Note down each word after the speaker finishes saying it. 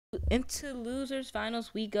Into losers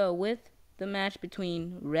finals we go with the match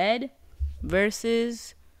between Red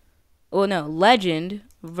versus Legend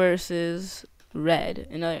versus Red.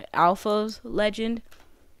 Another Alpha's Legend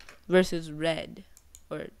versus Red,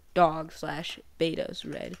 or Dog slash Beta's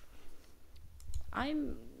Red.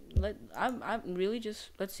 I'm really just,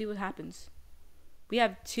 let's see what happens. We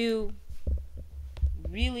have two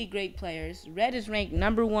really great players. Red is ranked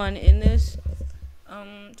number 1 in this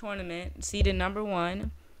tournament, seeded number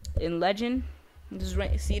 1. In Legend, this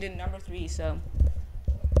is seeded number 3. So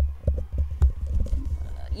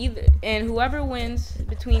whoever wins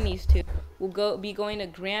between these two will be going to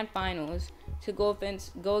grand finals to go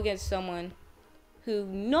against someone who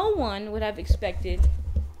no one would have expected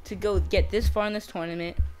to go get this far in this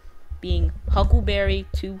tournament, being Huckleberry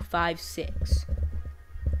 256.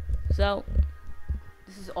 So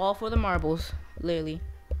this is all for the marbles, literally.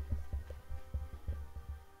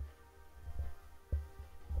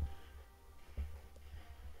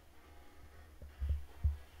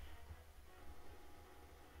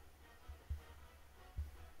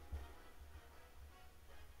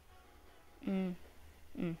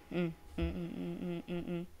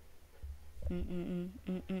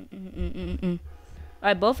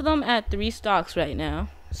 Alright, both of them at 3 stocks right now.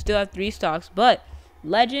 Still have 3 stocks, but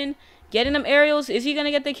Legend getting them aerials. Is he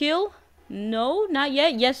gonna get the kill? No, not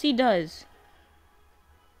yet. Yes, he does.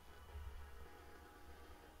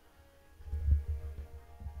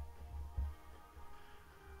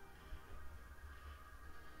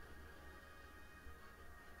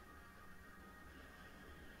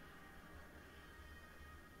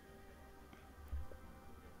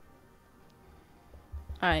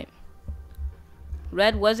 Alright.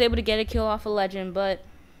 Red was able to get a kill off a Legend, but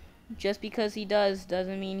just because he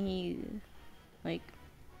doesn't mean he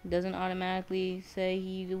doesn't automatically say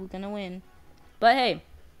he's gonna win. But hey,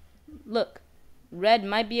 look, Red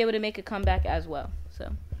might be able to make a comeback as well.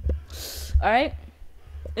 So, alright.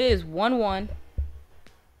 It is 1-1.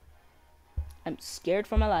 I'm scared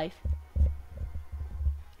for my life.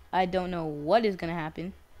 I don't know what is gonna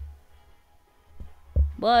happen.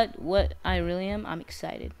 But what I really am, I'm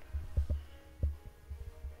excited.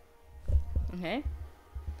 Okay.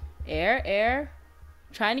 Air.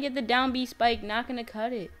 Trying to get the down B spike, not gonna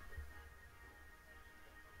cut it.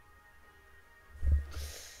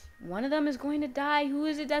 One of them is going to die. Who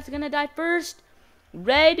is it that's gonna die first?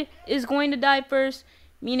 Red is going to die first,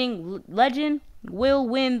 meaning Legend will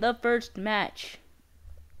win the first match.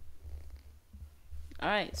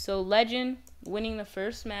 Alright, so Legend winning the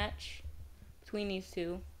first match between these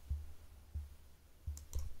two.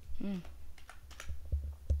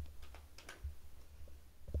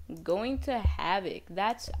 Going to Havoc.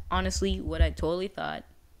 That's honestly what I totally thought.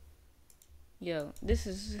 Yo, this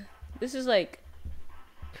is like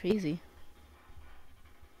crazy.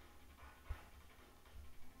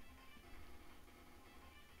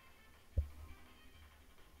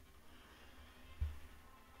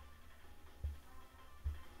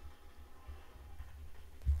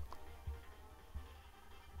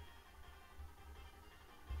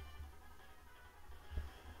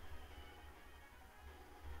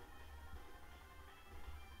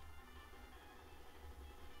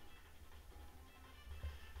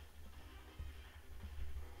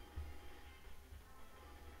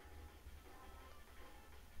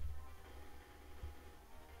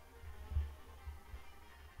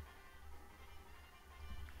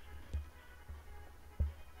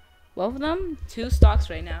 Both of them, 2 stocks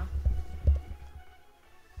right now.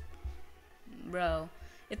 Bro,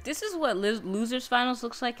 if this is what losers finals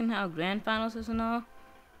looks like and how grand finals is and all,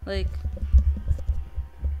 like,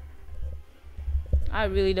 I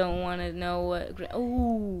really don't want to know what.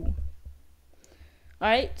 Ooh.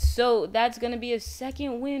 Alright, so that's going to be a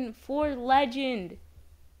second win for Legend.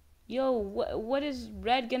 Yo, what is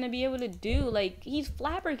Red going to be able to do? Like, he's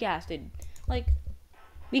flabbergasted. Like,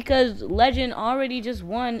 because Legend already just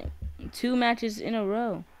won 2 matches in a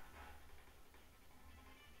row.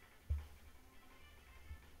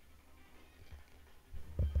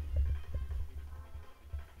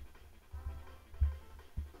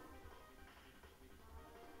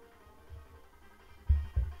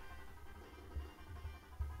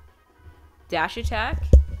 Dash attack.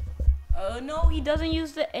 Oh no, he doesn't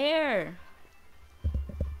use the air.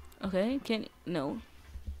 Okay, no.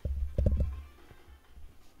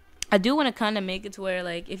 I do want to kind of make it to where,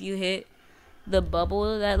 like, if you hit the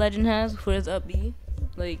bubble that Legend has for his up B,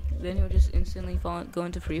 like, then he'll just instantly go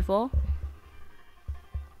into free fall.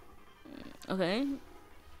 Okay.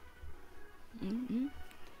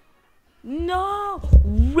 No!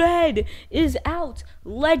 Red is out!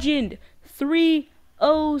 Legend!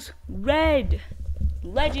 3-0's Red!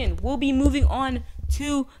 Legend will be moving on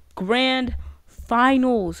to Grand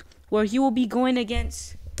Finals, where he will be going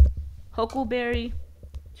against Huckleberry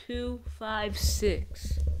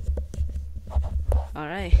 256. All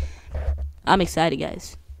right. I'm excited,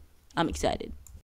 guys. I'm excited.